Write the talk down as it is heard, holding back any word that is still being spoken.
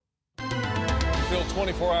still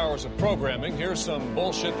 24 hours of programming. Here's some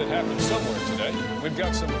bullshit that happened somewhere today. We've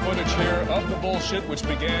got some footage here of the bullshit, which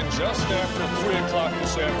began just after 3 o'clock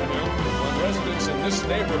this afternoon, when residents in this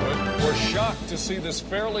neighborhood were shocked to see this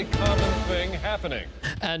fairly common thing happening.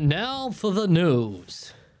 And now for the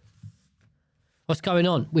news. What's going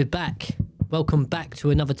on? We're back. Welcome back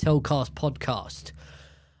to another Telcast podcast.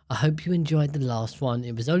 I hope you enjoyed the last one.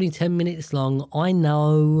 It was only 10 minutes long. I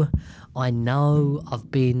know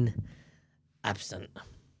I've been absent.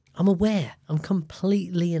 I'm aware. I'm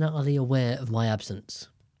completely and utterly aware of my absence.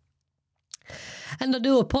 And I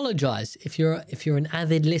do apologise. If you're an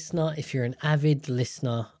avid listener,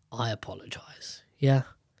 I apologise. Yeah.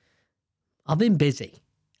 I've been busy,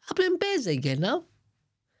 you know.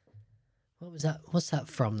 What was that? What's that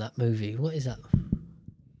from, that movie? What is that?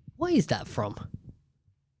 What is that from?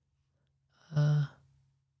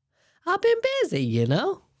 I've been busy, you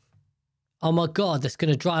know. Oh my God, that's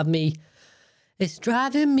going to drive me... It's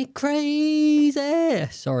driving me crazy.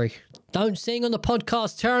 Sorry. Don't sing on the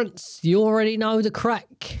podcast, Terrence. You already know the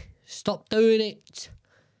crack. Stop doing it.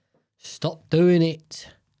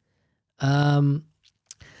 Yeah,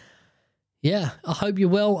 I hope you're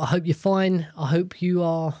well. I hope you're fine. I hope you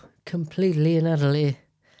are completely and utterly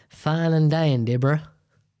fine and dandy, bruh.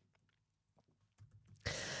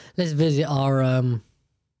 Let's visit our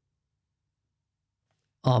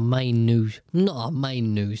main news, not our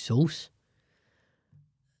main news source.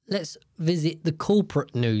 Let's visit the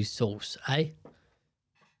corporate news source, eh?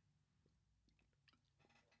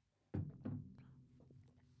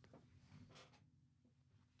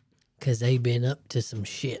 Because they've been up to some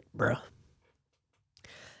shit, bruh.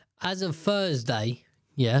 As of Thursday,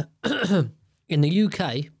 yeah, in the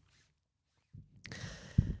UK,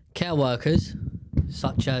 care workers,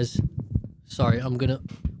 such as... Sorry,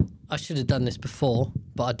 I should have done this before,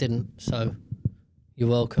 but I didn't, so you're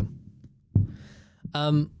welcome.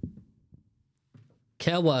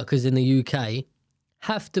 Care workers in the UK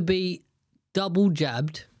have to be double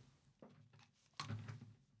jabbed,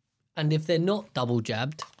 and if they're not double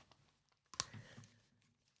jabbed,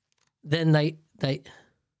 then they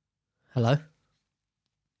hello,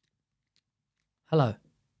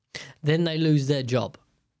 then they lose their job,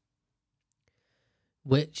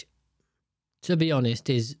 which, to be honest,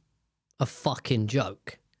 is a fucking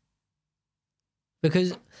joke.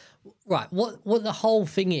 Because, right, what the whole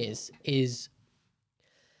thing is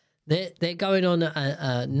they're going on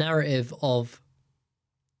a narrative of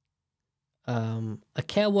a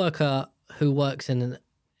care worker who works in an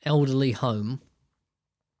elderly home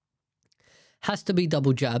has to be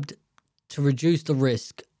double jabbed to reduce the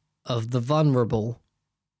risk of the vulnerable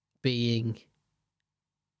being,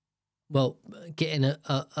 well, getting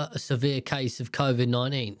a severe case of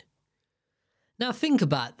COVID-19. Now think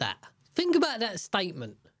about that. Think about that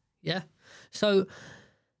statement, yeah? So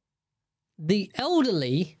the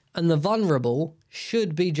elderly and the vulnerable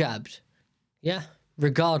should be jabbed, yeah?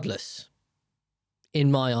 Regardless,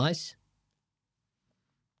 in my eyes.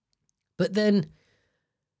 But then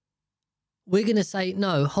we're going to say,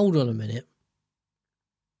 no, hold on a minute.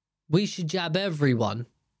 We should jab everyone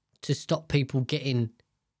to stop people getting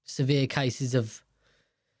severe cases of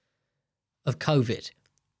COVID.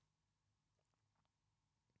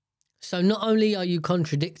 So not only are you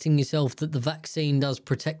contradicting yourself that the vaccine does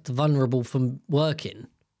protect the vulnerable from working,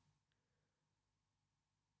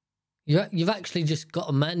 you've actually just got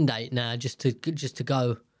a mandate now just to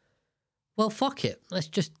go, well, fuck it. Let's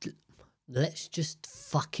just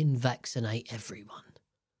fucking vaccinate everyone.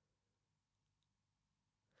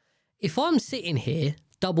 If I'm sitting here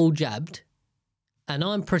double jabbed and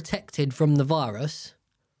I'm protected from the virus,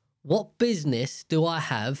 what business do I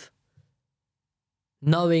have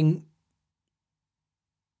knowing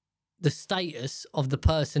the status of the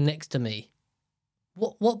person next to me?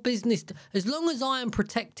 What business? As long as I am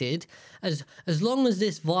protected, as long as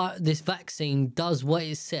this vaccine does what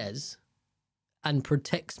it says and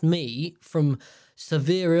protects me from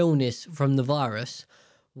severe illness from the virus,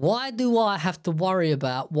 why do I have to worry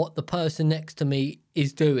about what the person next to me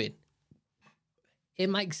is doing? It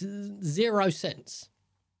makes zero sense.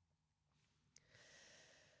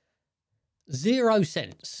 0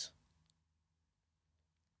 cents.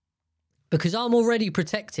 Because I'm already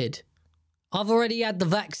protected. I've already had the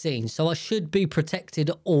vaccine, so I should be protected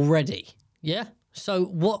already. Yeah? So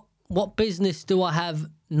what business do I have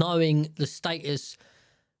knowing the status,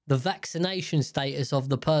 the vaccination status of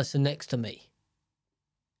the person next to me?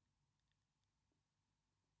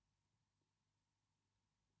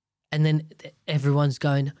 And then everyone's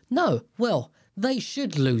going, no, well, they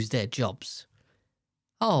should lose their jobs.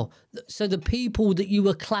 Oh, so the people that you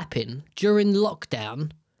were clapping during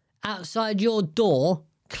lockdown outside your door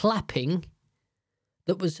clapping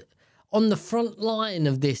that was on the front line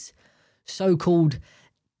of this so-called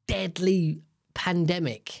deadly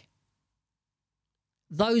pandemic.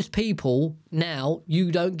 Those people now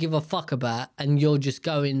you don't give a fuck about, and you're just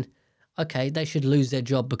going, okay, they should lose their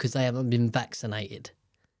job because they haven't been vaccinated.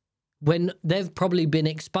 When they've probably been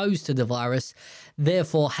exposed to the virus,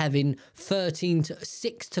 therefore having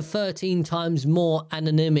 6 to 13 times more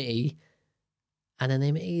anonymity.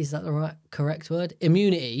 Anonymity, is that the correct word?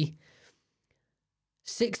 Immunity.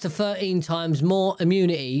 6 to 13 times more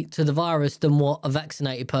immunity to the virus than what a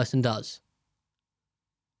vaccinated person does.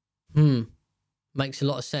 Makes a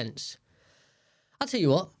lot of sense. I'll tell you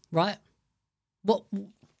what, right?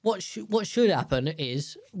 What should happen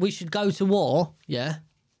is we should go to war, yeah?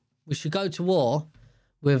 We should go to war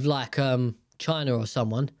with like China or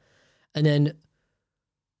someone, and then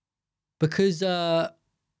because I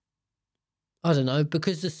don't know,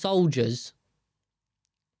 because the soldiers,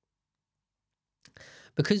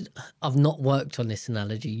 because I've not worked on this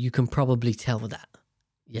analogy, you can probably tell that,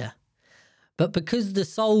 yeah. But because the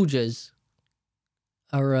soldiers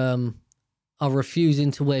are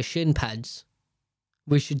refusing to wear shin pads,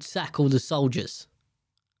 we should sack all the soldiers.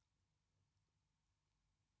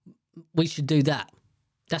 We should do that.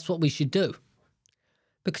 That's what we should do.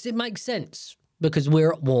 Because it makes sense. Because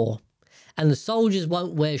we're at war. And the soldiers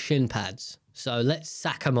won't wear shin pads. So let's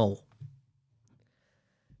sack them all.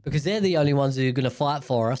 Because they're the only ones who are going to fight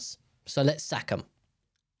for us. So let's sack them.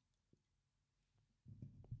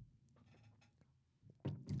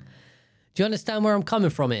 Do you understand where I'm coming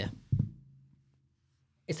from here?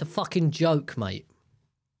 It's a fucking joke, mate.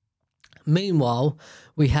 Meanwhile,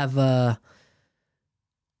 we have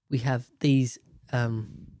these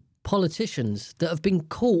politicians that have been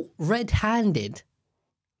caught red-handed.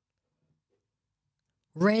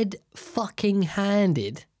 Red fucking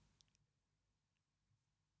handed.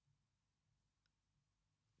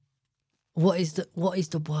 What is the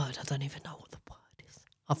word? I don't even know what the word is.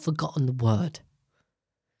 I've forgotten the word.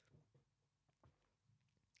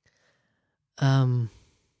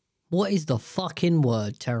 What is the fucking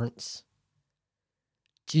word, Terence?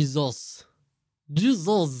 Jesus.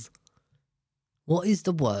 What is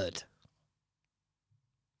the word?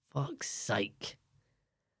 Fuck's sake.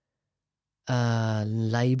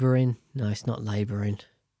 Labouring? No, it's not labouring.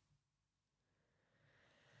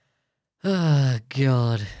 Oh,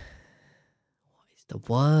 God. What is the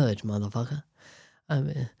word, motherfucker?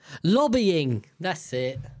 Lobbying. That's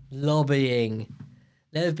it. Lobbying.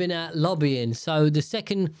 They've been out lobbying. So the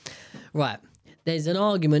second... Right. There's an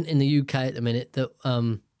argument in the UK at the minute that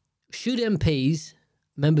should MPs,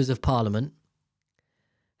 members of parliament,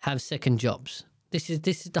 have second jobs? This is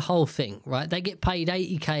the whole thing, right? They get paid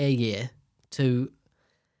 80k a year to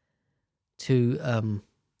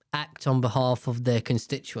act on behalf of their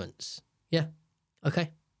constituents. Yeah?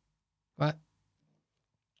 Okay? Right?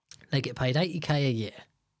 They get paid 80k a year.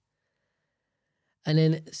 And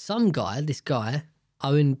then this guy,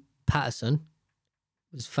 Owen Paterson,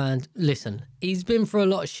 was found... Listen, he's been through a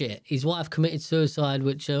lot of shit. His wife committed suicide,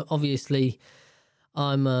 which obviously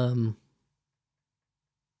I'm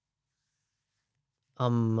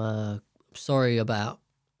sorry about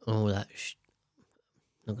all that.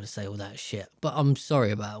 I'm not going to say all that shit, but I'm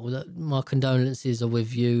sorry about all that. My condolences are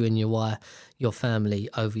with you and your family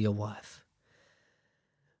over your wife.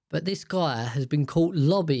 But this guy has been caught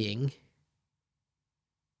lobbying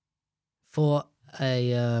for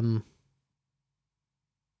a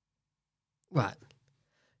right.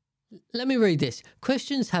 Let me read this.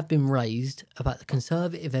 Questions have been raised about the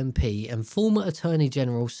Conservative MP and former Attorney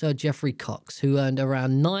General Sir Geoffrey Cox, who earned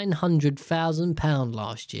around £900,000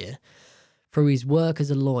 last year through his work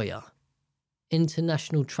as a lawyer.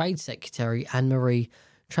 International Trade Secretary Anne-Marie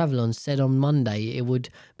Trevelyan said on Monday it would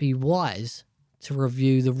be wise to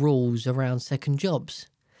review the rules around second jobs.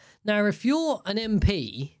 Now, if you're an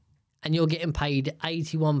MP and you're getting paid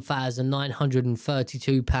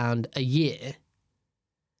 £81,932 a year,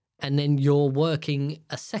 and then you're working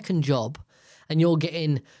a second job and you're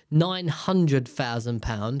getting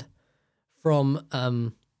 £900,000 from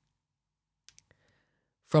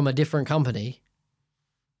a different company,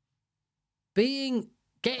 getting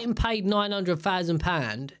paid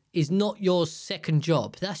 £900,000 is not your second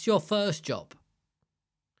job. That's your first job.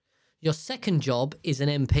 Your second job is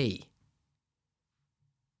an MP.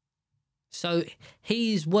 So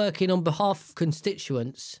he's working on behalf of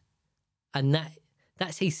constituents, and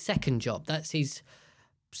that's his second job. That's his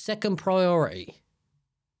second priority.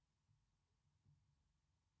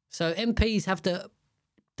 So MPs have to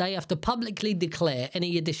publicly declare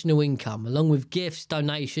any additional income, along with gifts,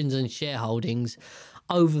 donations and shareholdings,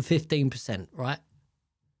 over 15%, right?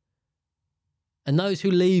 And those who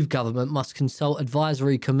leave government must consult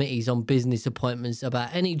advisory committees on business appointments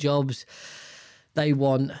about any jobs they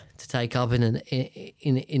want to take up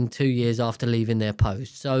in 2 years after leaving their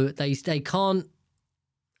post. So they can't.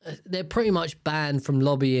 They're pretty much banned from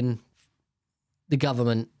lobbying the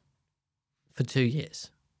government for 2 years,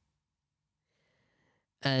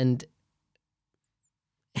 and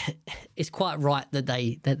it's quite right that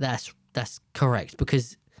that's correct,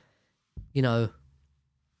 because you know.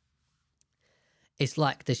 It's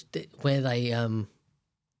like this where they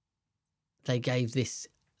gave this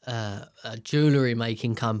a jewelry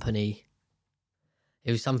making company.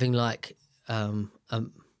 It was something like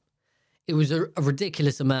it was a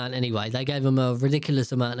ridiculous amount anyway. They gave them a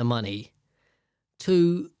ridiculous amount of money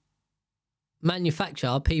to manufacture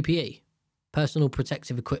PPE, personal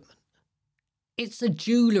protective equipment. It's a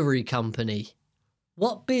jewelry company.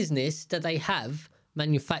 What business do they have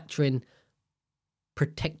manufacturing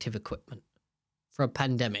protective equipment for a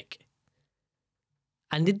pandemic?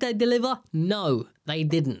 And did they deliver? No, they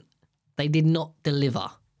didn't. They did not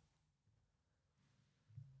deliver.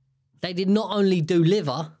 They did not only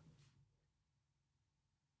deliver.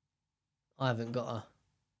 I haven't got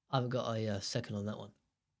a second on that one.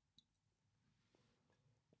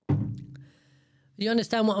 You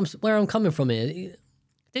understand where I'm coming from here?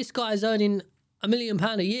 This guy is earning £1 million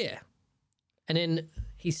a year, and in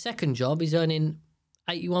his second job, he's earning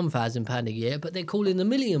 £81,000 a year, but they're calling the £1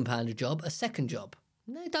 million a job a second job.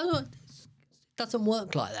 No, it doesn't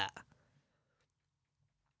work like that,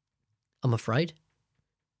 I'm afraid.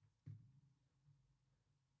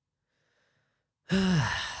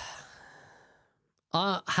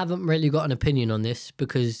 I haven't really got an opinion on this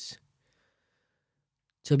because,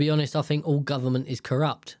 to be honest, I think all government is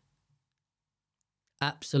corrupt.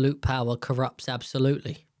 Absolute power corrupts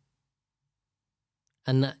absolutely.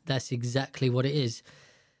 And that's exactly what it is.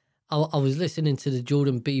 I was listening to the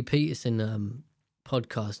Jordan B. Peterson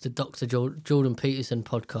podcast, the Dr. Jordan Peterson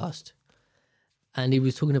podcast, and he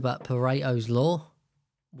was talking about Pareto's law,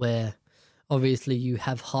 where obviously you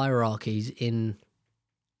have hierarchies in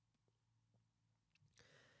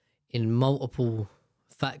multiple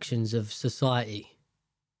factions of society.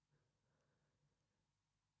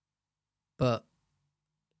 But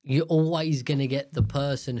you're always going to get the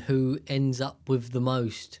person who ends up with the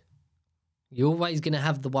most. You're always going to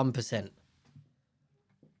have the 1%.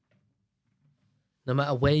 No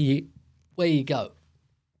matter where you go.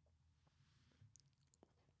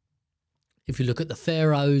 If you look at the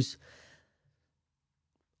pharaohs,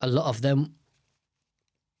 a lot of them,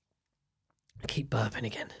 I keep burping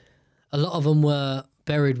again. A lot of them were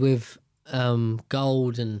buried with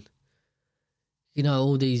gold and, you know,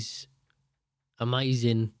 all these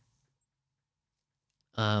amazing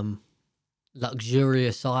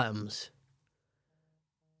luxurious items.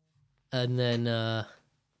 And then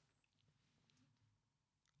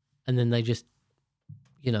they just,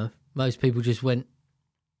 you know, most people just went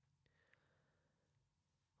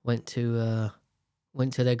to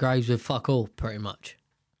their graves with fuck all, pretty much.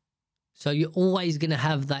 So you're always going to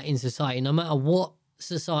have that in society, no matter what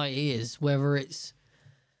society is, whether it's,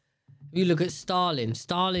 if you look at Stalin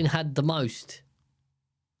had the most.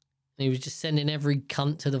 And he was just sending every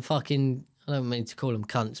cunt to the fucking, I don't mean to call them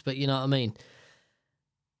cunts, but you know what I mean.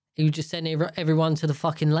 He was just sending everyone to the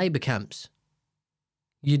fucking labour camps.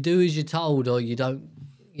 You do as you're told, or you don't,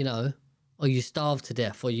 you know, or you starve to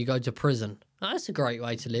death, or you go to prison. That's a great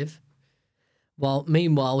way to live. Well,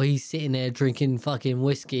 meanwhile, he's sitting there drinking fucking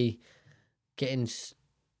whiskey, getting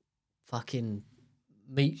fucking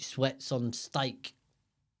meat sweats on steak.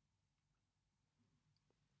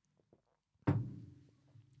 Do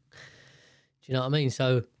you know what I mean?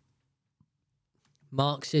 So,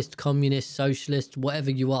 Marxist, communist, socialist,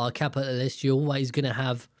 whatever you are, capitalist, you're always going to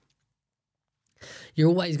have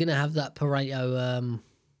that Pareto,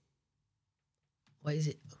 what is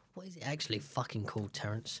it actually fucking called,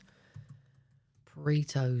 Terence?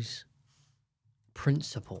 Pareto's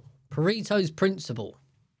principle.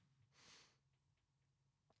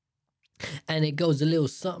 And it goes a little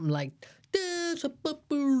something like this.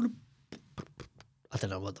 I don't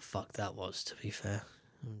know what the fuck that was, to be fair.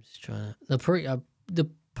 I'm just trying to... The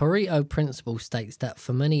Pareto principle states that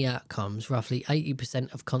for many outcomes, roughly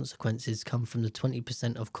 80% of consequences come from the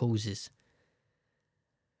 20% of causes.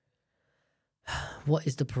 What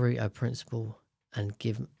is the Pareto principle? And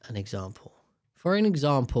give an example. For an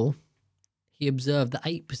example, he observed that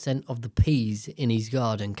 8% of the peas in his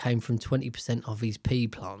garden came from 20% of his pea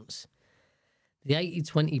plants. The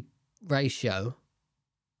 80-20 ratio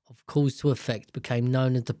of cause to effect became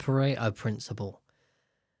known as the Pareto principle.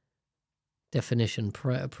 Definition,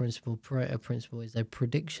 Pareto principle. Pareto principle is a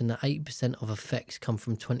prediction that 80% of effects come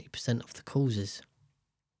from 20% of the causes.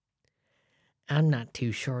 I'm not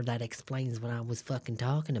too sure that explains what I was fucking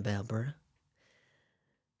talking about, bruh.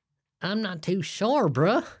 I'm not too sure,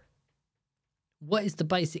 bruh. What is the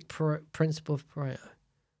basic principle of Pareto?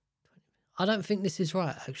 I don't think this is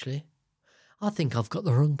right, actually. I think I've got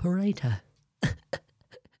the wrong Pareto.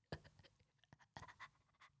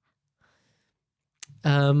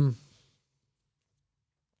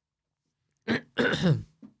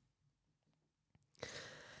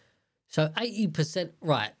 So 80%,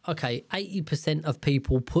 right, okay, 80% of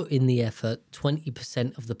people put in the effort,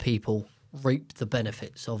 20% of the people reap the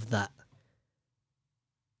benefits of that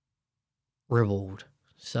reward.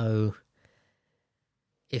 So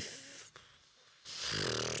if,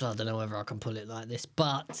 I don't know whether I can put it like this,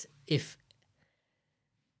 but if,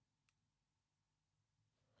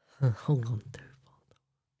 hold on.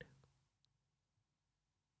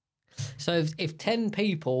 So if 10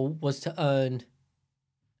 people was to earn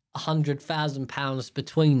 £100,000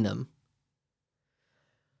 between them,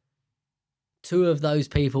 2 of those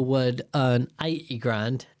people would earn 80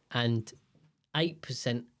 grand, and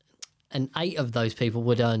 8%, and 8 of those people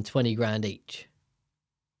would earn 20 grand each.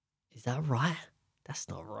 Is that right? That's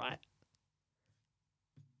not right.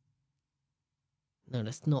 No,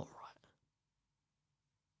 that's not right.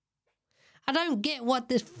 I don't get what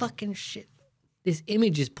this fucking shit, this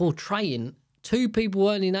image is portraying. 2 people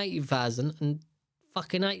earning 80,000 and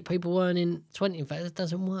fucking 8 people earning 20,000. That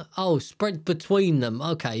doesn't work. Oh, spread between them.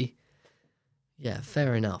 Okay. Yeah,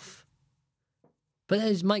 fair enough. But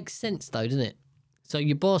it makes sense though, doesn't it? So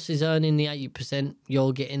your boss is earning the 80%,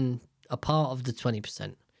 you're getting a part of the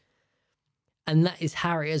 20%. And that is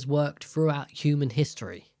how it has worked throughout human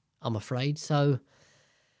history, I'm afraid. So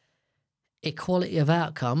equality of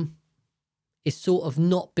outcome is sort of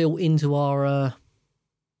not built into our...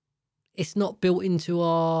 it's not built into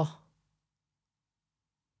our...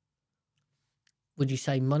 would you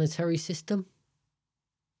say monetary system?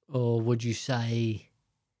 Or would you say...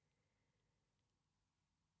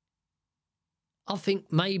 I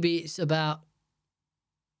think maybe it's about...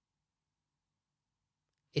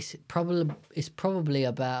 It's probably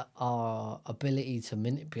about our ability to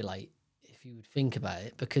manipulate, if you would think about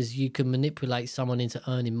it, because you can manipulate someone into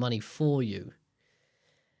earning money for you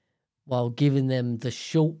while giving them the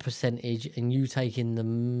short percentage and you taking the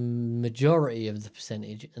majority of the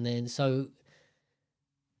percentage. And then so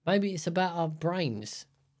maybe it's about our brains.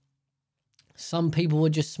 Some people are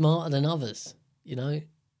just smarter than others, you know?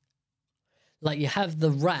 Like you have the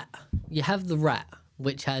rat,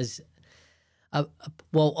 which has...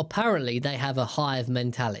 well, apparently they have a hive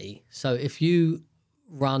mentality. So if you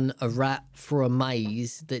run a rat through a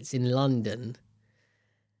maze that's in London,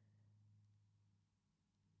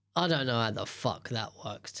 I don't know how the fuck that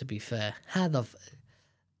works, to be fair. How the...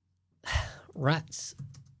 rats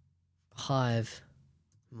hive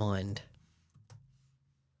mind.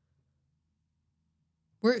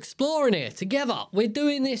 We're exploring here together. We're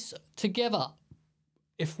doing this together.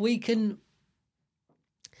 If we can...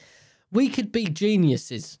 we could be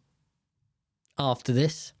geniuses after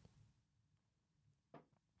this.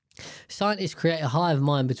 Scientists create a hive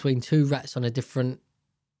mind between 2 rats on a different...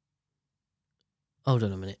 hold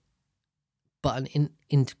on a minute. But an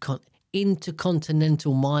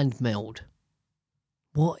intercontinental mind meld.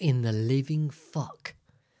 What in the living fuck?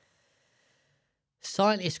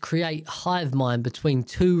 Scientists create hive mind between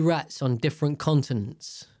 2 rats on different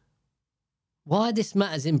continents. Why this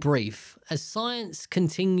matters in brief, as science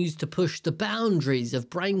continues to push the boundaries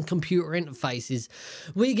of brain-computer interfaces,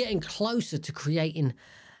 we're getting closer to creating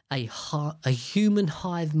a human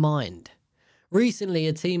hive mind. Recently,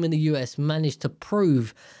 a team in the US managed to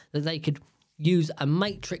prove that they could use a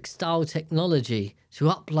matrix-style technology to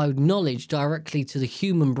upload knowledge directly to the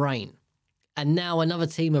human brain. And now another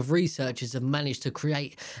team of researchers have managed to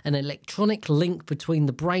create an electronic link between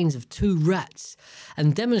the brains of 2 rats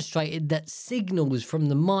and demonstrated that signals from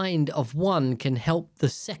the mind of one can help the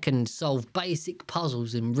second solve basic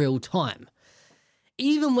puzzles in real time,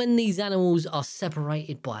 even when these animals are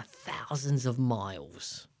separated by thousands of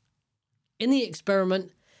miles. In the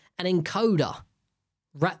experiment, an encoder,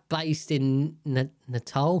 rat based in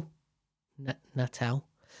Natal,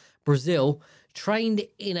 Brazil, trained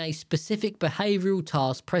in a specific behavioural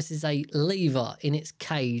task, presses a lever in its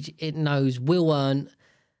cage it knows will earn...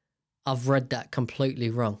 I've read that completely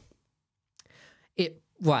wrong.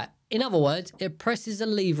 In other words, it presses a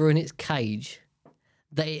lever in its cage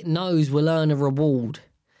that it knows will earn a reward.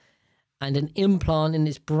 and an implant in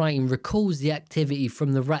its brain recalls the activity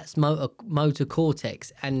from the rat's motor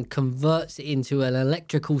cortex and converts it into an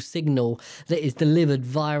electrical signal that is delivered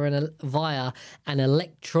via an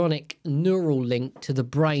electronic neural link to the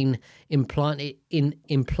brain implanted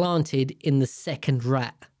in the second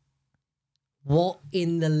rat. What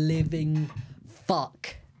in the living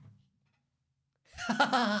fuck?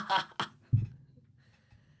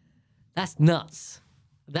 That's nuts.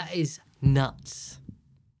 That is nuts.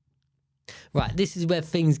 Right, this is where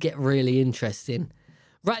things get really interesting.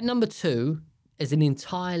 Rat number 2 is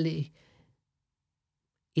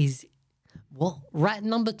Rat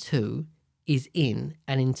number 2 is in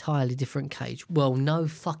an entirely different cage. Well, no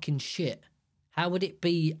fucking shit. How would it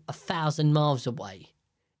be 1,000 miles away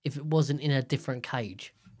if it wasn't in a different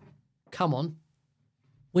cage? Come on.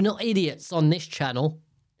 We're not idiots on this channel.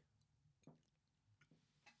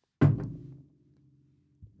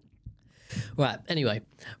 Right, anyway,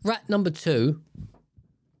 rat number 2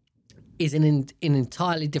 is in an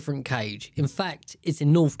entirely different cage. In fact, it's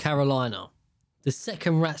in North Carolina. The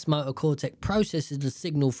second rat's motor cortex processes the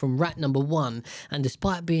signal from rat number 1, and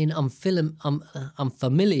despite being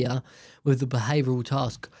unfamiliar with the behavioural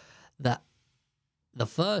task that the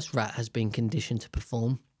first rat has been conditioned to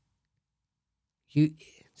perform,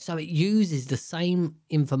 so it uses the same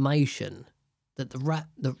information that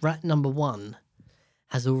the rat number 1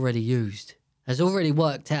 has already used, has already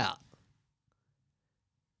worked out.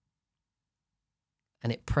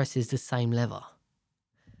 And it presses the same lever.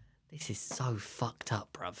 This is so fucked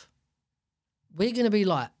up, bruv. We're going to be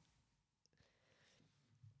like...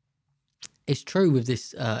 It's true with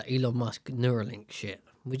this Elon Musk Neuralink shit.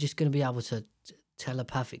 We're just going to be able to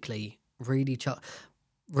telepathically read each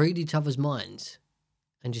other's minds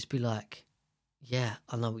and just be like, yeah,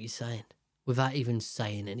 I know what you're saying, without even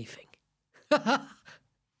saying anything.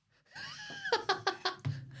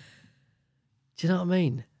 Do you know what I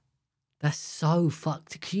mean? That's so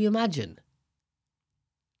fucked. Can you imagine?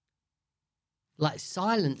 Like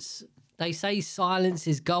silence, they say silence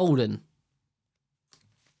is golden.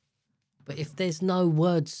 But if there's no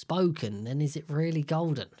words spoken, then is it really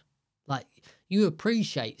golden? Like, you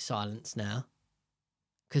appreciate silence now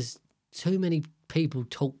because too many people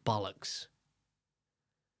talk bollocks.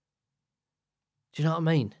 Do you know what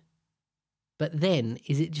I mean? But then,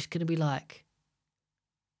 is it just going to be like...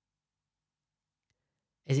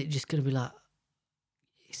 Is it just going to be like...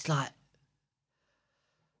 It's like...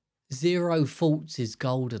 Zero thoughts is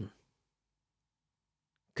golden.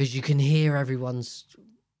 Because you can hear everyone's...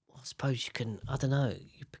 I suppose you can... I don't know.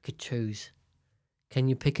 You pick and choose. Can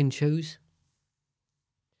you pick and choose?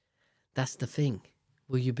 That's the thing.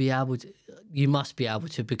 Will you be able to... You must be able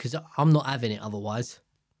to, because I'm not having it otherwise.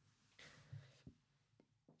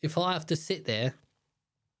 If I have to sit there...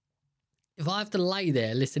 If I have to lay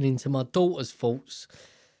there listening to my daughter's thoughts,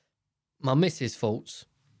 my missus' thoughts,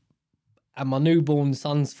 and my newborn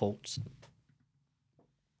son's thoughts,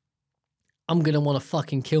 I'm going to want to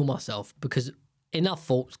fucking kill myself because enough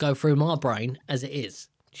thoughts go through my brain as it is.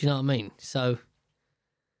 Do you know what I mean? So,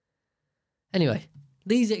 anyway,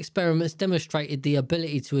 these experiments demonstrated the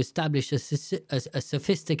ability to establish a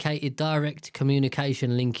sophisticated direct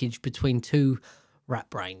communication linkage between two rat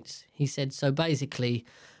brains. He said, so basically,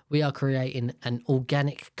 we are creating an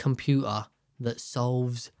organic computer that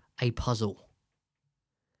solves a puzzle.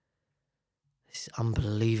 It's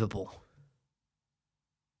unbelievable.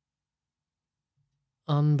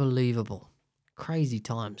 Unbelievable. Crazy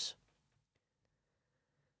times.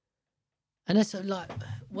 And it's like,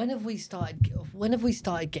 when have we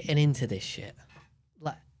started getting into this shit?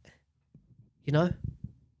 Like, you know?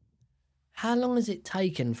 How long has it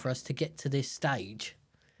taken for us to get to this stage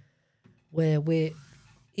where we're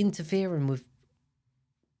interfering with...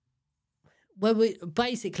 Where we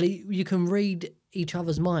basically, you can read each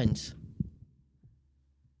other's minds.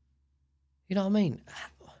 You know what I mean?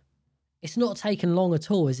 It's not taken long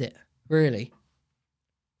at all, is it? Really?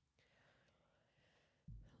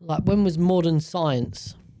 Like, when was modern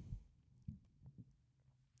science?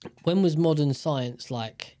 When was modern science,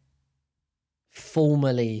 like,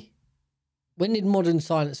 formally... When did modern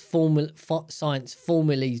science formally,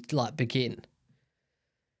 like, begin?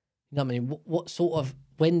 You know what I mean? What sort of...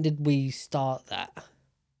 When did we start that?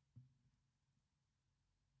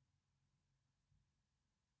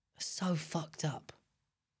 So fucked up.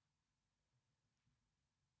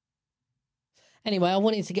 Anyway, I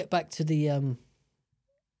wanted to get back to the...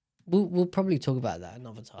 We'll probably talk about that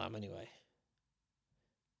another time anyway.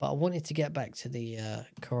 But I wanted to get back to the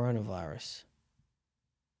coronavirus.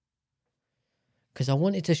 Because I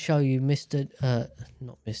wanted to show you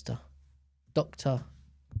Dr.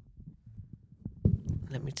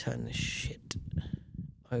 Let me turn this shit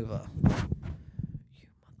over. You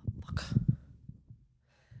motherfucker.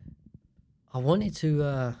 I wanted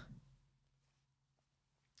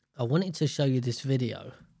to show you this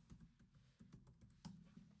video.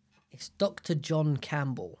 It's Dr. John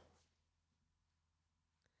Campbell.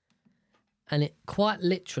 And it quite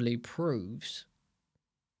literally proves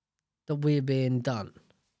that we're being done.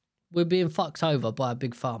 We're being fucked over by a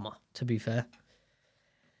big pharma, to be fair.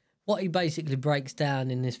 What he basically breaks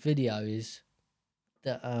down in this video is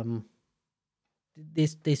that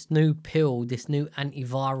this new pill, this new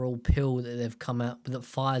antiviral pill that they've come out, that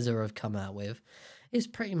Pfizer have come out with, is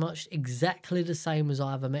pretty much exactly the same as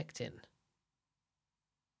ivermectin.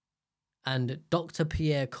 And Dr.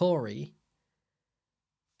 Pierre Corey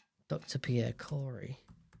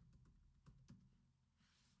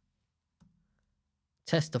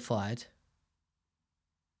testified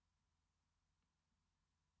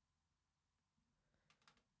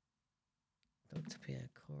Dr. Pierre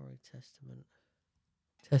Corey testament.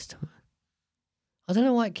 I don't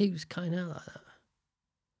know why it keeps cutting out like that.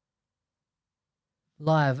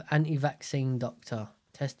 Live anti-vaccine doctor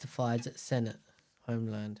testifies at Senate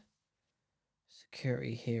Homeland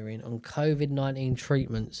Security hearing on COVID-19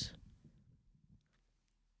 treatments.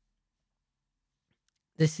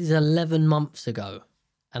 This is 11 months ago,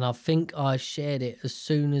 and I think I shared it as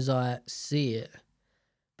soon as I see it,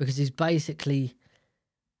 because he's pleading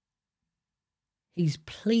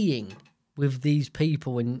with these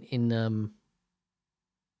people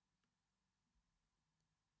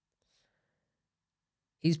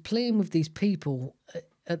he's pleading with these people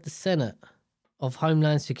at the Senate of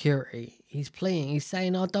Homeland Security. He's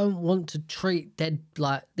saying, I don't want to treat dead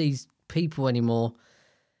like these people anymore.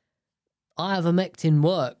 Ivermectin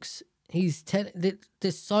works. There's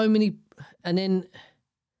so many, and then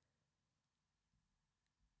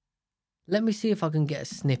let me see if I can get a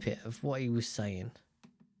snippet of what he was saying.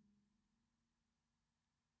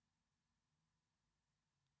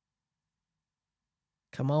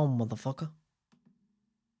 Come on, motherfucker.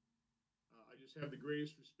 I just have the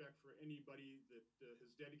greatest respect for anybody that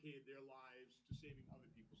has dedicated their lives to saving other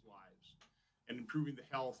people's lives and improving the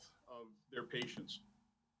health of their patients.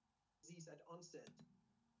 Disease at onset.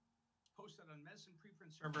 Posted on Medicine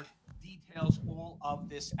Preprint server details all of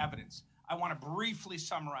this evidence. I want to briefly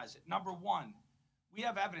summarize it. Number one, we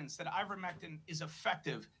have evidence that ivermectin is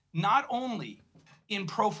effective not only in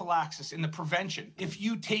prophylaxis, in the prevention. If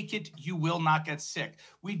you take it, you will not get sick.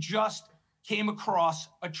 We just came across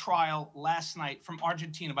a trial last night from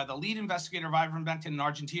Argentina by the lead investigator of ivermectin in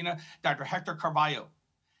Argentina, Dr. Hector Carvalho.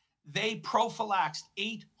 They prophylaxed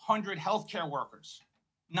 800 healthcare workers.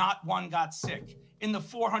 Not one got sick. In the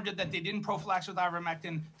 400 that they didn't prophylax with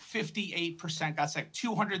ivermectin, 58% got sick.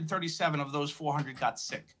 237 of those 400 got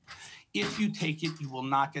sick. If you take it, you will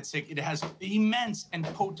not get sick. It has immense and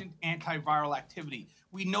potent antiviral activity.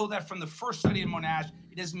 We know that from the first study in Monash,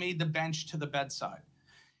 it has made the bench to the bedside.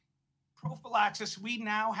 Prophylaxis, we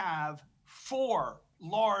now have 4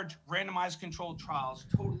 large randomized controlled trials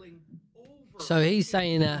totaling over. So he's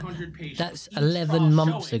saying that patients. that's 11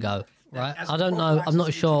 months ago, right? I don't know. I'm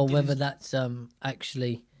not sure whether that's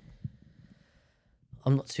actually.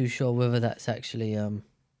 I'm not too sure whether that's actually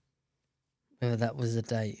whether that was the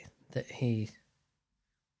date that he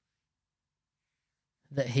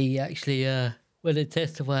actually when he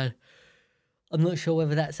testified. I'm not sure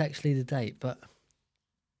whether that's actually the date, but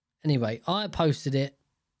anyway, I posted it.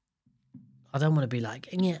 I don't want to be like,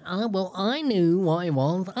 yeah, I knew what it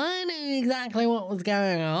was. I knew exactly what was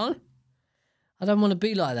going on. I don't want to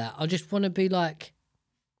be like that. I just want to be like,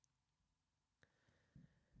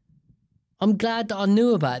 I'm glad that I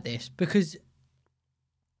knew about this, because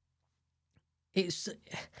it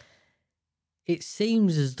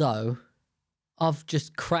seems as though I've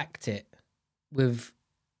just cracked it with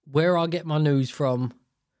where I get my news from,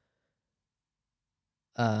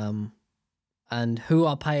 and who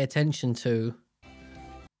I pay attention to.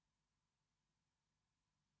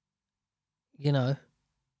 You know,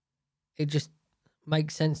 it just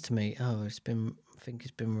makes sense to me. Oh, I think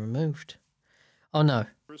it's been removed. Oh no.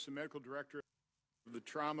 The medical director of the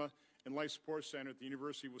Trauma and Life Support Center at the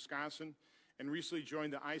University of Wisconsin, and recently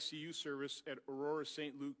joined the ICU service at Aurora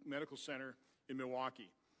St. Luke Medical Center in Milwaukee.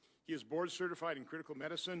 He is board certified in critical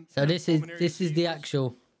medicine. So this is the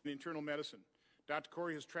actual internal medicine. Dr.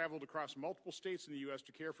 Corey has traveled across multiple states in the U.S.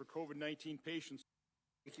 to care for COVID-19 patients.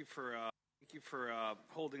 Thank you for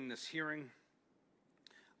holding this hearing.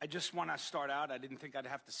 I just want to start out, I didn't think I'd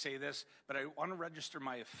have to say this, but I want to register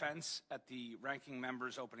my offense at the ranking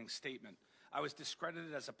member's opening statement. I was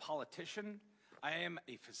discredited as a politician. I am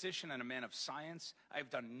a physician and a man of science. I have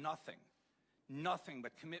done nothing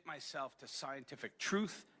but commit myself to scientific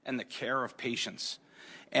truth and the care of patients.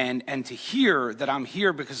 And to hear that I'm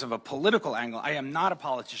here because of a political angle, I am not a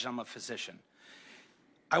politician, I'm a physician.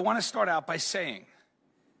 I want to start out by saying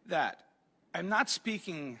that I'm not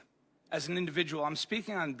speaking as an individual, I'm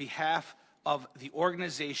speaking on behalf of the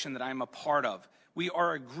organization that I'm a part of. We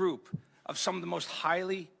are a group of some of the most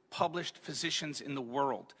highly published physicians in the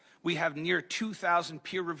world. We have near 2,000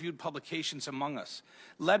 peer-reviewed publications among us,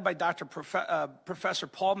 led by Professor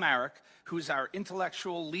Paul Marik, who is our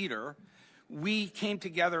intellectual leader. We came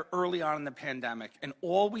together early on in the pandemic, and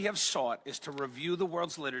all we have sought is to review the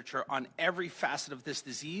world's literature on every facet of this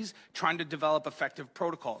disease, trying to develop effective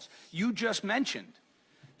protocols. You just mentioned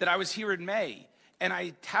that I was here in May, and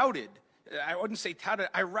I wouldn't say touted,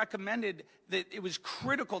 I recommended that it was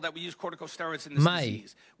critical that we use corticosteroids in this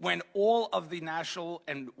disease when all of the national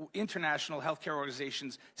and international healthcare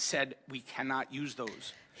organizations said we cannot use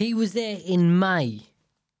those. He was there in May.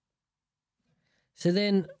 So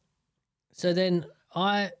then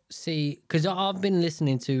I see, because I've been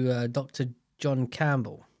listening to Dr. John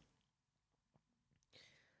Campbell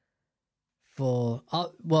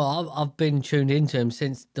I've been tuned into him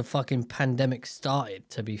since the fucking pandemic started,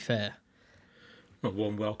 to be fair. A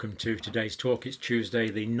warm welcome to today's talk. It's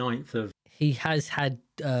Tuesday, the 9th of... He has had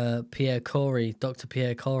Dr. Pierre Kory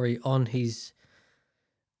on his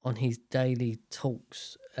daily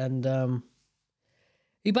talks. And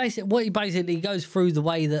he basically goes through the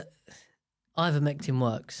way that ivermectin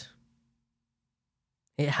works.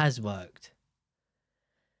 It has worked.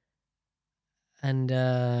 And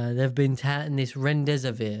they've been touting this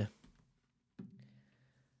remdesivir.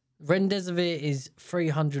 Remdesivir is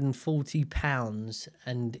 £340,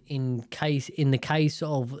 and in the case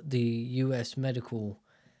of the US medical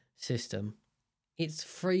system, it's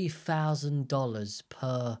 $3,000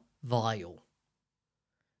 per vial.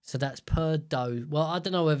 So that's per dose. Well, I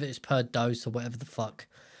don't know whether it's per dose or whatever the fuck,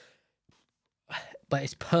 but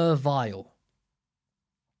it's per vial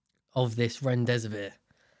of this remdesivir.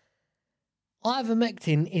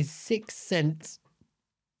 Ivermectin is 6 cents.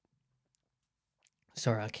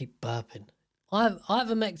 Sorry, I keep burping.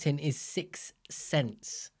 Ivermectin is 6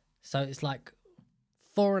 cents. So it's like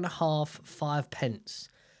 4.5, 5 pence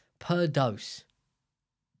per dose.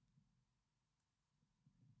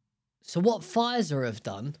 So what Pfizer have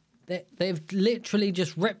done, they've literally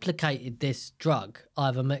just replicated this drug,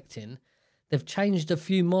 ivermectin. They've changed a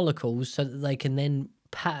few molecules so that they can then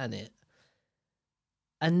patent it.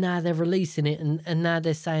 And now they're releasing it, and now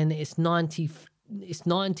they're saying that it's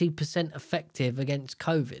 90% effective against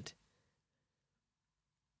COVID.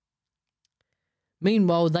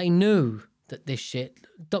 Meanwhile, they knew that this shit,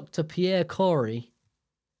 Dr. Pierre Kory,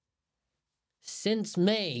 since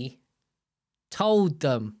May, told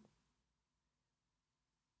them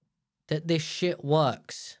that this shit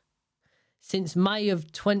works. Since May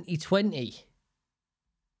of 2020,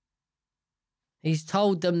 he's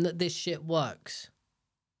told them that this shit works.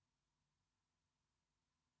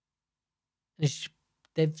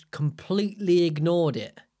 They've completely ignored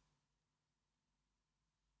it.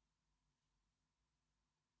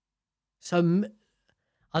 So,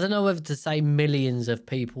 I don't know whether to say millions of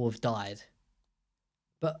people have died,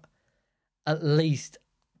 but at least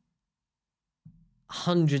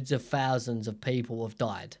hundreds of thousands of people have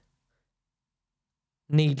died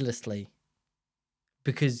needlessly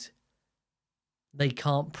because they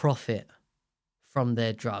can't profit from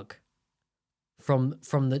their drug. From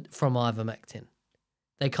ivermectin.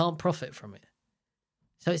 They can't profit from it.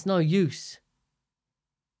 So it's no use.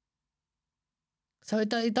 So it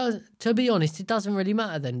does, to be honest, it doesn't really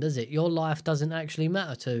matter then, does it? Your life doesn't actually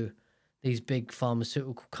matter to these big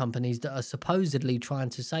pharmaceutical companies that are supposedly trying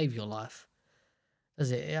to save your life.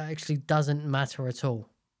 Does it? It actually doesn't matter at all.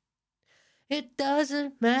 It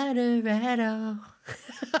doesn't matter at all.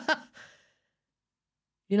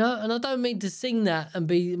 You know, and I don't mean to sing that and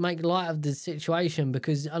make light of the situation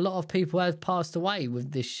because a lot of people have passed away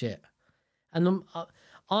with this shit. And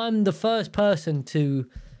I'm the first person to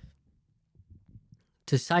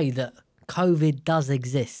say that COVID does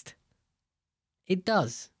exist. It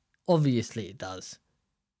does. Obviously it does.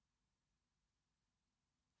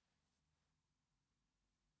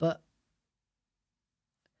 But,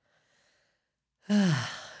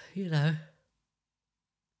 you know,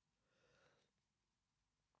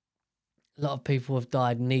 a lot of people have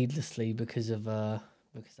died needlessly because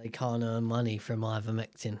they can't earn money from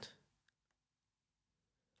ivermectin.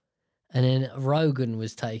 And then Rogan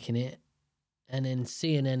was taking it, and then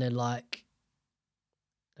CNN are like,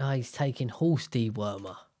 "Oh, he's taking horse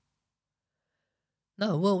dewormer."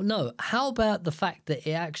 No. How about the fact that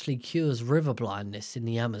it actually cures river blindness in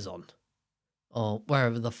the Amazon? or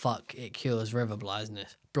wherever the fuck it cures river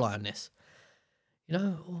blindness. You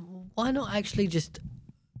know, why not actually just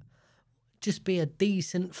be a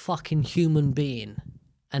decent fucking human being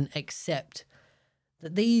and accept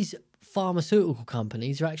that these pharmaceutical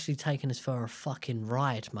companies are actually taking us for a fucking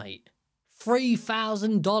ride, mate.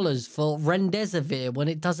 $3,000 for Remdesivir when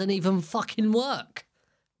it doesn't even fucking work.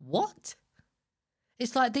 What?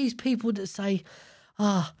 It's like these people that say,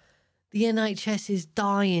 the NHS is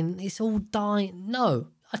dying. It's all dying. No,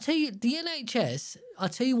 I tell you what the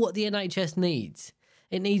NHS needs.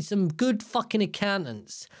 It needs some good fucking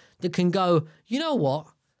accountants that can go, you know what?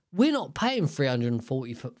 We're not paying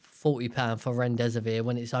 £340 for Remdesivir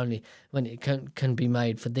when it can be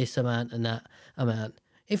made for this amount and that amount.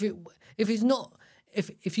 If you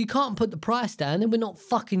can't put the price down, then we're not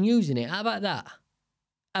fucking using it. How about that?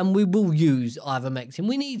 And we will use ivermectin.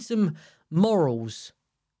 We need some morals.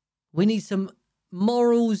 We need some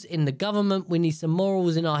morals in the government. We need some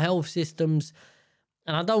morals in our health systems.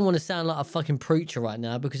 And I don't want to sound like a fucking preacher right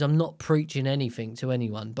now because I'm not preaching anything to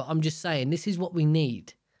anyone. But I'm just saying this is what we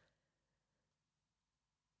need.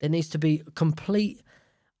 There needs to be complete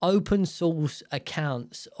open source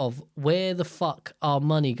accounts of where the fuck our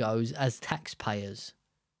money goes as taxpayers.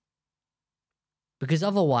 Because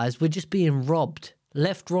otherwise we're just being robbed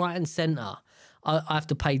left, right and centre. I have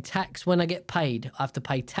to pay tax when I get paid. I have to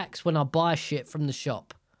pay tax when I buy shit from the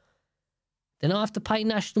shop. Then I have to pay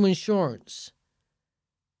national insurance.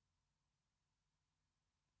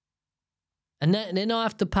 And then I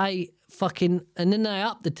have to pay and then they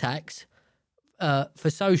up the tax for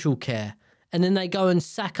social care. And then they go and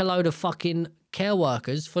sack a load of fucking care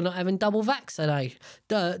workers for not having double vaxxed.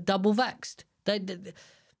 They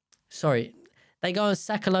go and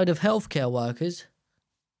sack a load of healthcare workers,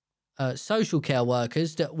 social care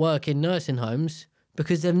workers that work in nursing homes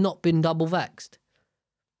because they've not been double vaxxed.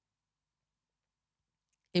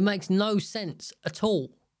 It makes no sense at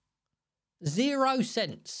all. 0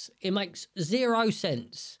 cents. It makes 0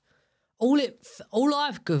 sense. All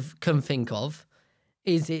I can think of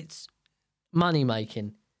is it's money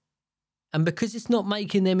making. And because it's not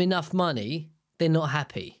making them enough money, they're not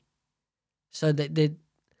happy. So that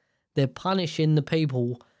they're punishing the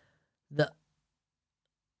people that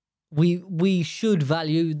we should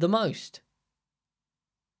value the most.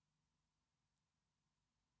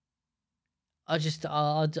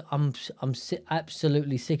 I'm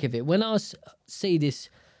absolutely sick of it. When I see this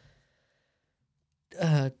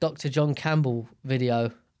Dr. John Campbell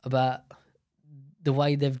video about the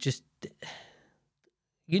way they've just...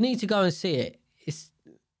 You need to go and see it.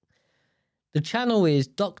 The channel is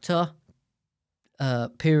Dr.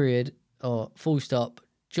 Period or full stop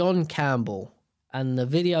John Campbell, and the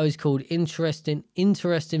video is called Interesting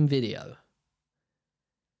Video.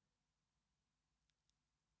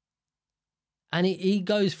 And he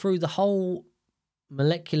goes through the whole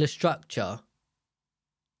molecular structure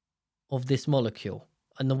of this molecule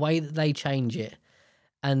and the way that they change it.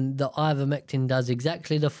 And the ivermectin does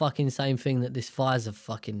exactly the fucking same thing that this Pfizer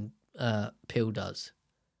fucking pill does.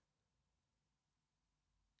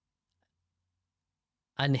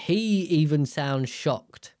 And he even sounds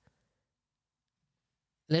shocked.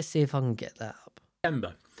 Let's see if I can get that up.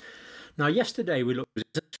 Now, yesterday we looked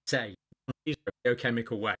at, say,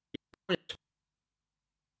 biochemical way.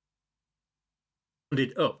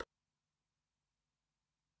 Up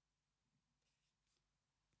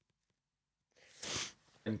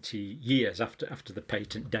 20 years after the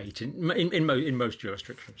patent date in most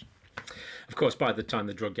jurisdictions. Of course, by the time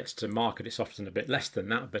the drug gets to market, it's often a bit less than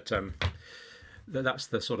that, but that's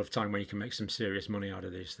the sort of time when you can make some serious money out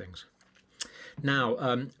of these things.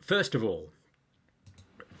 Now, first of all,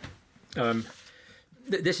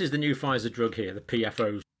 this is the new Pfizer drug here, the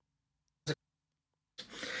PFO.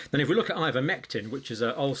 Then if we look at ivermectin, which is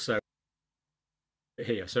also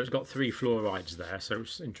here, so it's got 3 fluorides there, so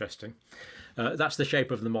it's interesting. That's the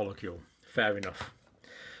shape of the molecule, fair enough.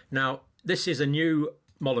 Now, this is a new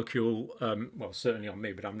molecule, well, certainly on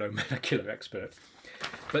me, but I'm no molecular expert.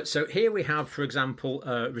 But so here we have, for example,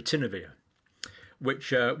 ritonavir,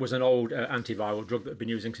 which was an old antiviral drug that had been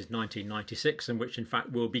using since 1996, and which in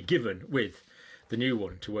fact will be given with the new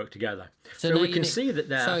one to work together. So we can see that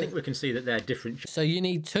they're, I think we can see that they're different. So you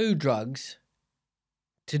need 2 drugs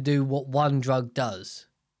to do what one drug does.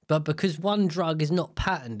 But because one drug is not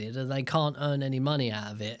patented and they can't earn any money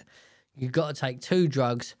out of it, you've got to take 2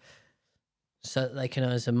 drugs so that they can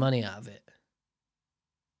earn some money out of it.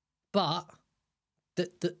 But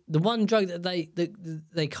the one drug that they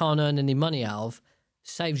can't earn any money out of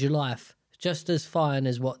saves your life just as fine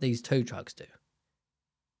as what these 2 drugs do.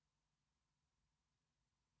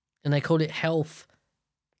 And they call it health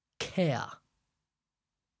care.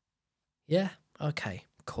 Yeah. Okay.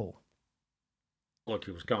 Cool.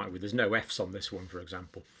 Molecules, can't we? There's no F's on this one, for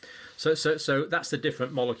example. So that's the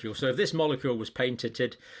different molecule. So if this molecule was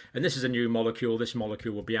patented, and this is a new molecule, this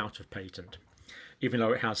molecule will be out of patent, even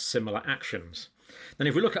though it has similar actions. Then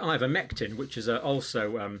if we look at ivermectin, which is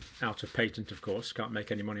also out of patent, of course, can't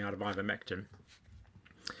make any money out of ivermectin.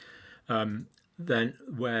 Then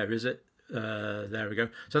where is it? There we go.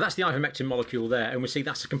 So that's the ivermectin molecule there, and we see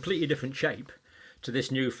that's a completely different shape to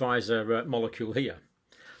this new Pfizer molecule here.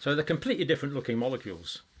 So they're completely different looking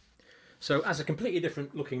molecules. So as a completely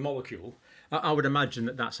different looking molecule, I would imagine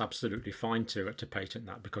that that's absolutely fine to patent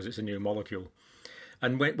that, because it's a new molecule.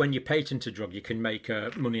 And when you patent a drug, you can make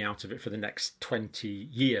money out of it for the next 20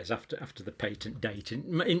 years after the patent date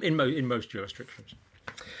in most jurisdictions.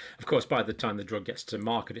 Of course, by the time the drug gets to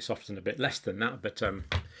market, it's often a bit less than that, but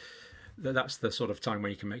that's the sort of time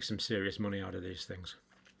when you can make some serious money out of these things.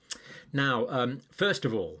 Now, first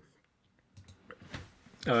of all,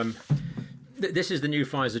 this is the new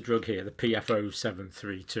Pfizer drug here, the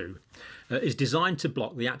PF0732, is designed to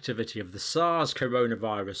block the activity of the SARS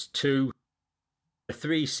coronavirus 2, the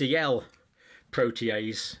 3CL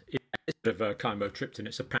protease. It's a bit of chymotrypsin.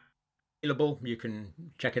 It's available. You can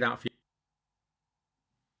check it out for you.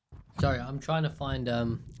 Sorry, I'm trying to find.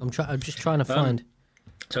 I'm just trying to find.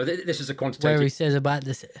 So this is a quantitative. Where he says about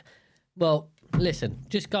this. Well, listen,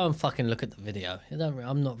 just go and fucking look at the video.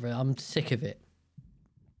 I'm sick of it.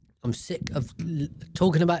 I'm sick of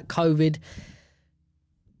talking about COVID.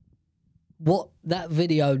 What that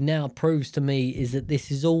video now proves to me is that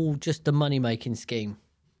this is all just a money-making scheme.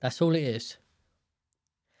 That's all it is.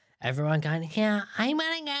 Everyone going, yeah, I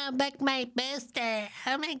want to go back my booster.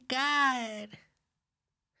 Oh my God.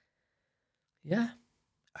 Yeah.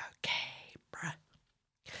 Okay, bruh.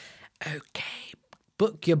 Okay.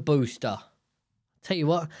 Book your booster. Tell you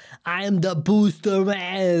what, I am the booster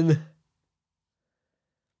man.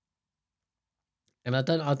 And I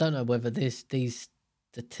don't know whether these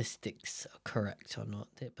statistics are correct or not,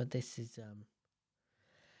 but this is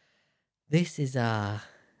I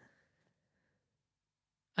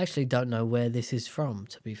actually don't know where this is from,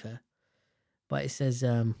 to be fair, but it says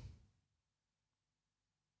I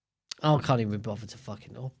can't even bother to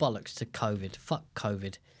fucking bollocks to COVID, fuck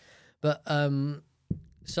COVID, but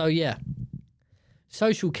so yeah,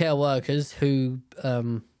 social care workers who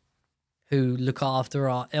look after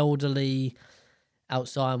our elderly,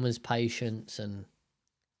 Alzheimer's patients and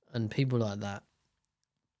people like that,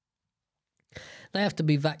 they have to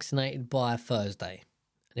be vaccinated by Thursday.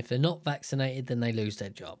 And if they're not vaccinated, then they lose their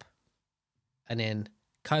job. And then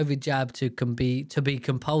COVID jab to be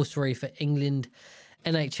compulsory for England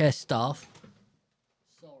NHS staff.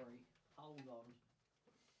 Sorry, hold on.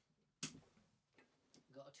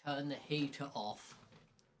 Got to turn the heater off,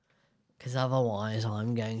 because otherwise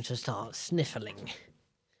I'm going to start sniffling.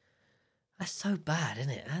 That's so bad, isn't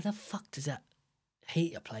it? How the fuck does that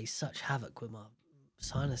heater play such havoc with my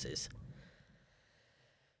sinuses?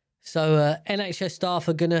 So NHS staff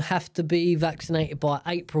are going to have to be vaccinated by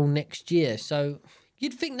April next year. So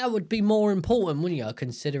you'd think that would be more important, wouldn't you?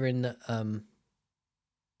 Considering that,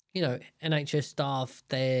 NHS staff,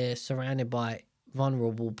 they're surrounded by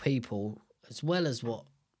vulnerable people, as well as what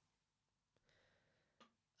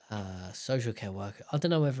social care worker. I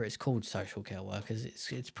don't know whether it's called social care workers.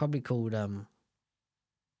 It's probably called I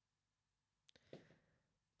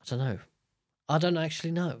don't know. I don't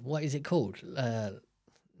actually know. What is it called?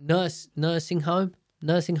 Nursing home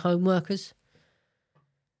workers.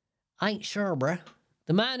 I ain't sure, bruh.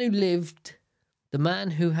 The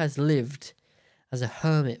man who has lived as a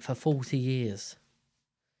hermit for 40 years.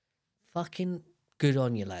 Fucking good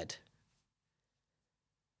on you, lad.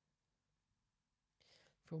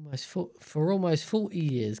 For almost 40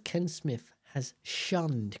 years, Ken Smith has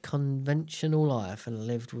shunned conventional life and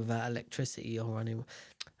lived without electricity or running.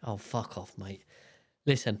 Oh, fuck off, mate.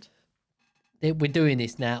 Listen, we're doing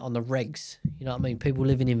this now on the regs. You know what I mean? People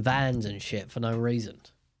living in vans and shit for no reason.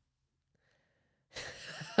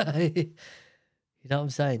 You know what I'm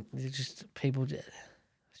saying? It's just people.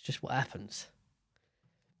 It's just what happens.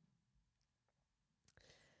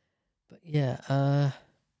 But yeah.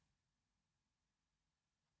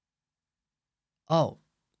 All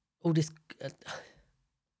this.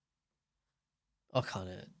 I can't.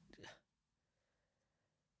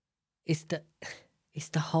 It's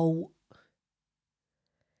the whole.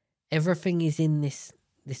 Everything is in this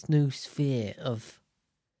new sphere of.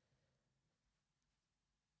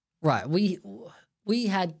 Right, we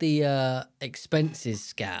had the expenses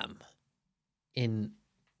scam in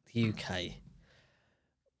the UK,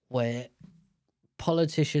 where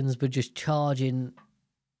politicians were just charging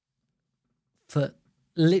for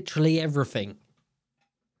literally everything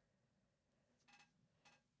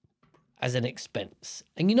as an expense.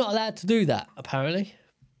 And you're not allowed to do that, apparently.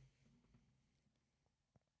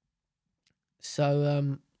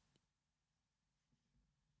 So,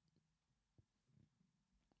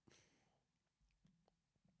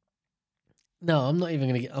 no, I'm not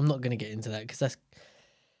going to get into that because that's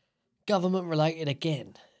government related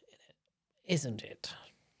again, isn't it?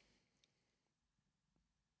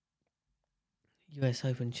 US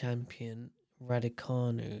Open champion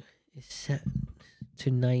Raducanu is set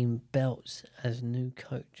to name Belts as new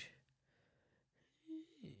coach.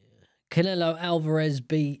 Canelo Alvarez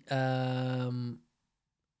beat what's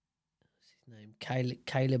his name?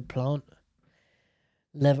 Caleb Plant.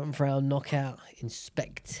 11th round knockout in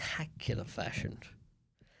spectacular fashion.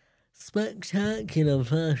 Spectacular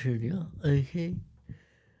fashion, yeah. Okay.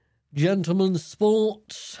 Gentlemen's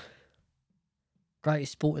sports.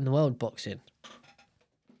 Greatest sport in the world, boxing.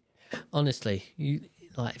 Honestly,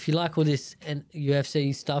 if you like all this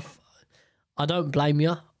UFC stuff, I don't blame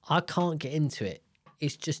you. I can't get into it.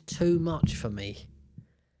 It's just too much for me.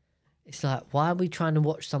 It's like, why are we trying to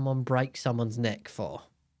watch someone break someone's neck for?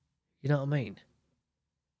 You know what I mean?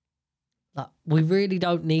 Like, we really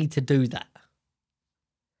don't need to do that.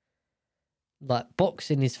 Like,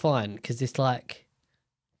 boxing is fine because it's like,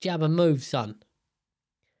 jab and move, son.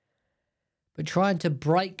 But trying to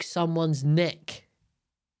break someone's neck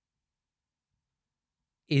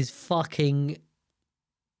is fucking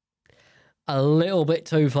a little bit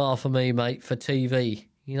too far for me, mate, for TV.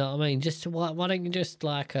 You know what I mean? Just why don't you just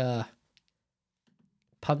like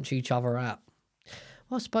punch each other out?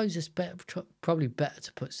 Well, I suppose it's probably better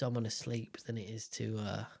to put someone asleep than it is to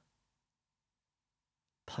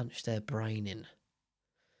punch their brain in.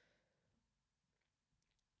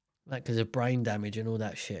 Like, because of brain damage and all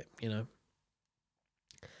that shit, you know.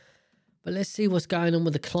 But let's see what's going on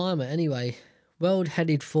with the climate anyway. World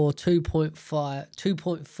headed for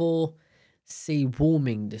 2.4 C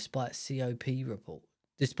warming despite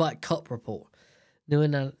COP report. New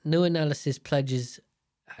analysis pledges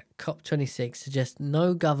at COP26 suggests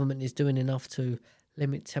no government is doing enough to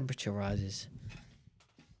limit temperature rises.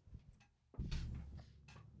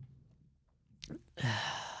 We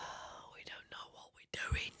don't know what we're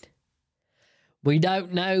doing. We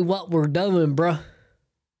don't know what we're doing, bruh.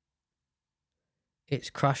 It's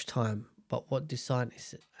crash time. But what do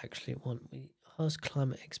scientists actually want? We ask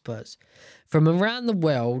climate experts from around the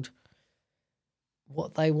world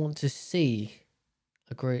what they want to see.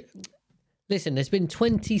 Agree. Listen, there's been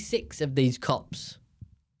 26 of these COPs.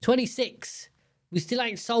 26. We still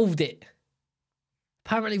ain't solved it.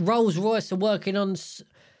 Apparently Rolls-Royce are working on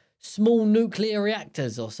small nuclear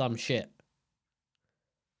reactors or some shit.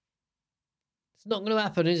 It's not going to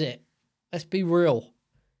happen, is it? Let's be real.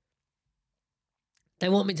 They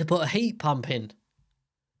want me to put a heat pump in.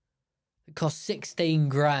 It costs 16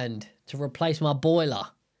 grand to replace my boiler.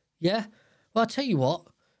 Yeah? Well, I'll tell you what.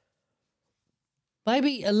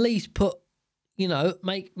 Maybe at least put,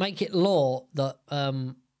 make it law that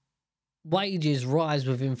wages rise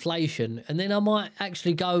with inflation, and then I might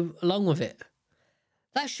actually go along with it.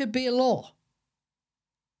 That should be a law.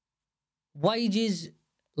 Wages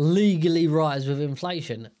legally rise with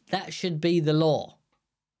inflation. That should be the law.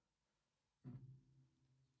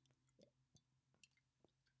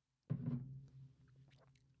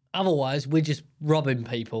 Otherwise, we're just robbing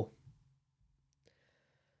people.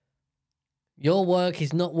 Your work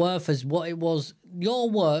is not worth as what it was. Your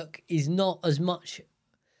work is not as much.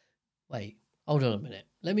 Wait, hold on a minute.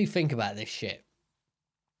 Let me think about this shit.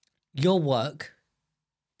 Your work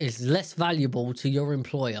is less valuable to your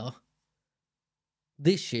employer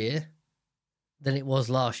this year than it was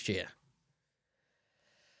last year.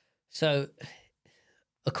 So,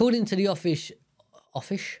 according to The Office.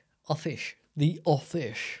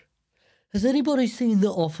 Has anybody seen The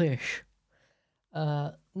Office?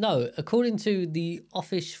 No, according to The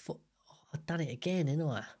Office I've done it again, ain't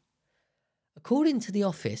I? According to The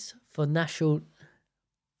Office for National...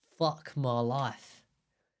 Fuck my life.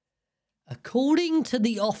 According to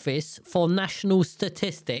The Office for National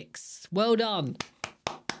Statistics... Well done.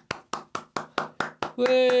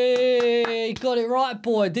 Whee! Got it right,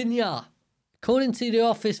 boy, didn't ya? According to The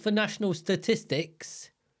Office for National Statistics...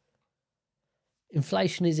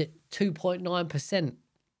 Inflation is at 2.9%.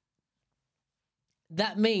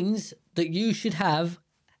 That means that you should have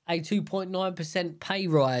a 2.9% pay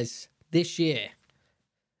rise this year,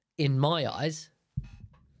 in my eyes.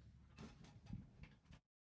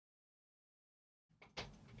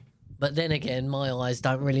 But then again, my eyes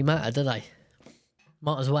don't really matter, do they?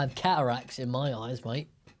 Might as well have cataracts in my eyes, mate.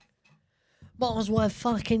 Might as well have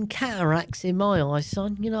fucking cataracts in my eyes,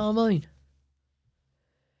 son. You know what I mean?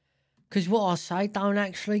 Because what I say don't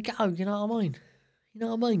actually go. You know what I mean? You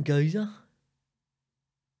know what I mean, geezer?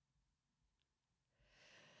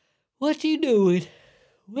 What you doing?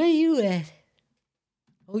 Where you at?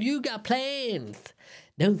 Oh, you got plans.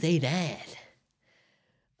 Don't say that.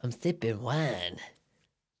 I'm sipping wine.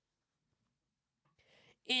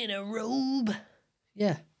 In a robe.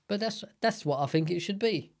 Yeah, but that's what I think it should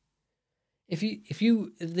be. If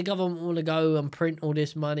the government want to go and print all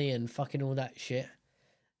this money and fucking all that shit,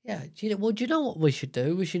 yeah, do you know what we should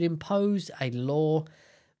do? We should impose a law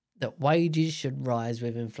that wages should rise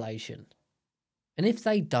with inflation. And if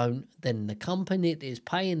they don't, then the company that is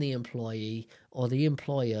paying the employee or the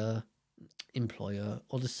employer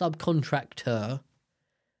or the subcontractor,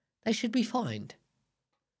 they should be fined.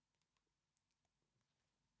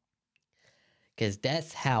 Because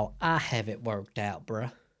that's how I have it worked out,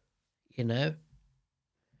 bruh. You know?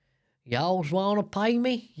 Y'all's want to pay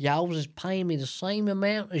me? Y'all's is paying me the same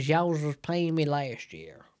amount as y'all's was paying me last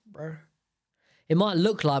year, bruh. It might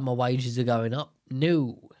look like my wages are going up.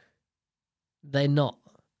 No. They're not.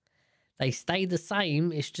 They stay the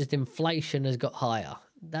same. It's just inflation has got higher.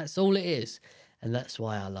 That's all it is. And that's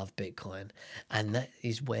why I love Bitcoin. And that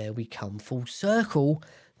is where we come full circle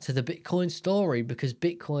to the Bitcoin story, because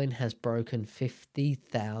Bitcoin has broken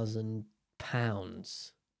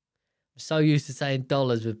 £50,000. I'm so used to saying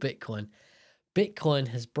dollars with Bitcoin. Bitcoin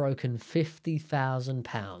has broken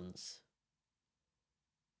 £50,000.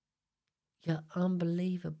 You're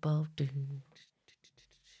unbelievable, dude.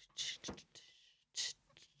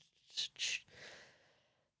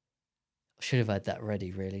 I should have had that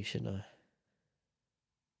ready, really, shouldn't I?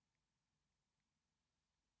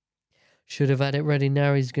 Should have had it ready.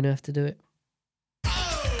 Now he's going to have to do it.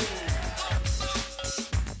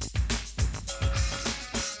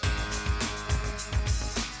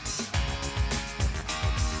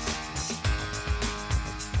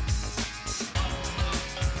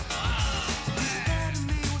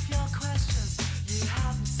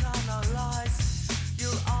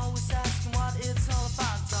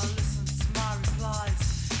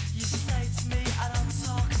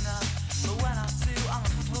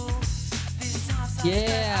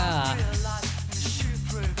 Yeah.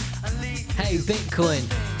 Hey, Bitcoin.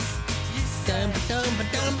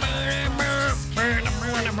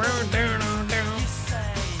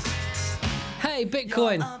 Hey,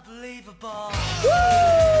 Bitcoin. Woo!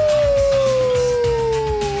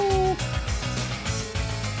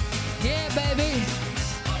 Yeah, baby.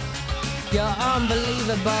 You're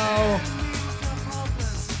unbelievable.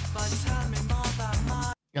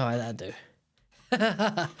 All right, that'll do.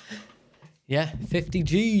 Yeah, 50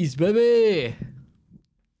 G's, baby.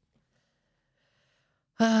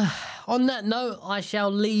 On that note, I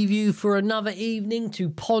shall leave you for another evening to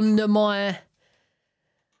ponder my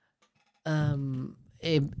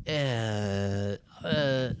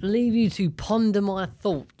leave you to ponder my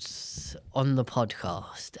thoughts on the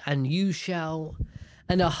podcast, and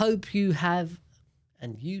I hope you have,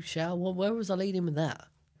 well, where was I leading with that?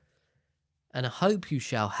 And I hope you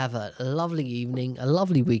shall have a lovely evening, a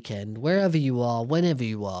lovely weekend, wherever you are, whenever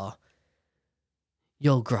you are.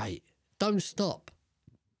 You're great. Don't stop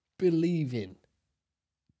believing.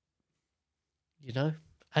 You know,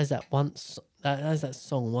 as that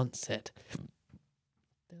song once said.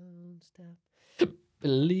 Don't stop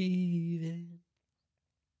believing.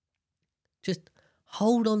 Just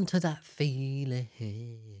hold on to that feeling.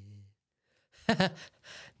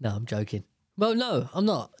 No, I'm joking. Well, no, I'm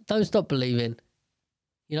not. Don't stop believing.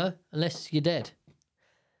 You know, unless you're dead.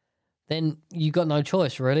 Then you got no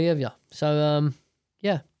choice, really, have you? So,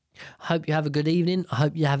 yeah. I hope you have a good evening. I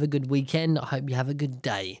hope you have a good weekend. I hope you have a good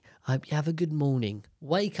day. I hope you have a good morning.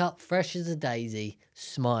 Wake up fresh as a daisy,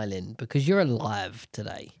 smiling, because you're alive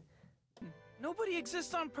today. Nobody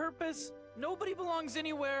exists on purpose. Nobody belongs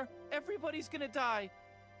anywhere. Everybody's gonna die.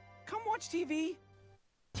 Come watch TV.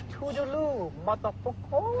 Toodaloo,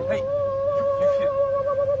 motherfucker. Hey, you